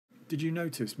Did you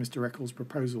notice Mr. Eccles'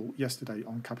 proposal yesterday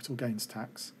on capital gains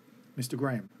tax? Mr.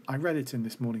 Graham: I read it in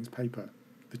this morning's paper.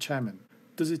 The Chairman: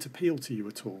 Does it appeal to you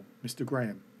at all? Mr.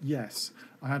 Graham: Yes,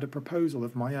 I had a proposal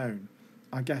of my own.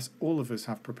 I guess all of us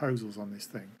have proposals on this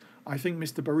thing. I think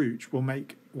Mr. Baruch will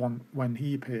make one when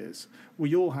he appears.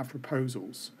 We all have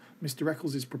proposals. Mr.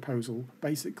 Eccles' proposal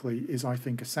basically is, I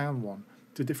think, a sound one,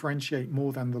 to differentiate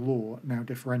more than the law now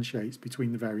differentiates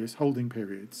between the various holding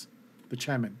periods. The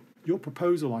Chairman: Your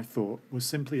proposal, I thought, was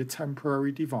simply a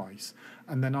temporary device,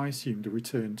 and then I assumed a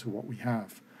return to what we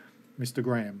have. Mr.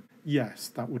 Graham: Yes,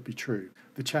 that would be true.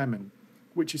 The Chairman: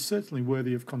 Which is certainly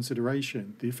worthy of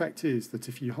consideration. The effect is that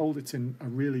if you hold it in a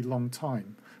really long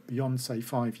time, beyond, say,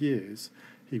 5 years,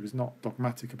 he was not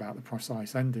dogmatic about the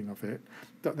precise ending of it,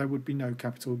 that there would be no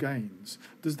capital gains.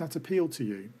 Does that appeal to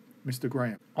you? Mr.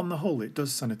 Graham: On the whole it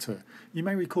does, Senator. You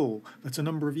may recall that a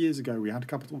number of years ago we had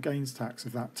capital gains tax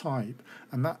of that type,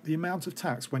 and that the amount of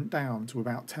tax went down to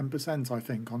about 10%, I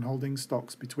think, on holding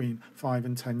stocks between 5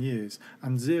 and 10 years,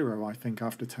 and 0, I think,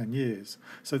 after 10 years.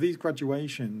 So these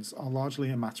graduations are largely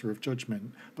a matter of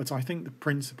judgment, but I think the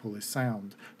principle is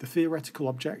sound. The theoretical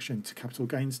objection to capital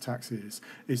gains taxes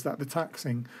is that the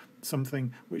taxing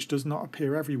something which does not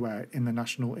appear everywhere in the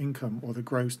national income or the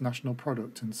gross national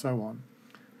product and so on.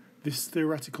 This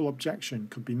theoretical objection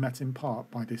could be met in part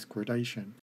by this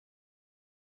gradation.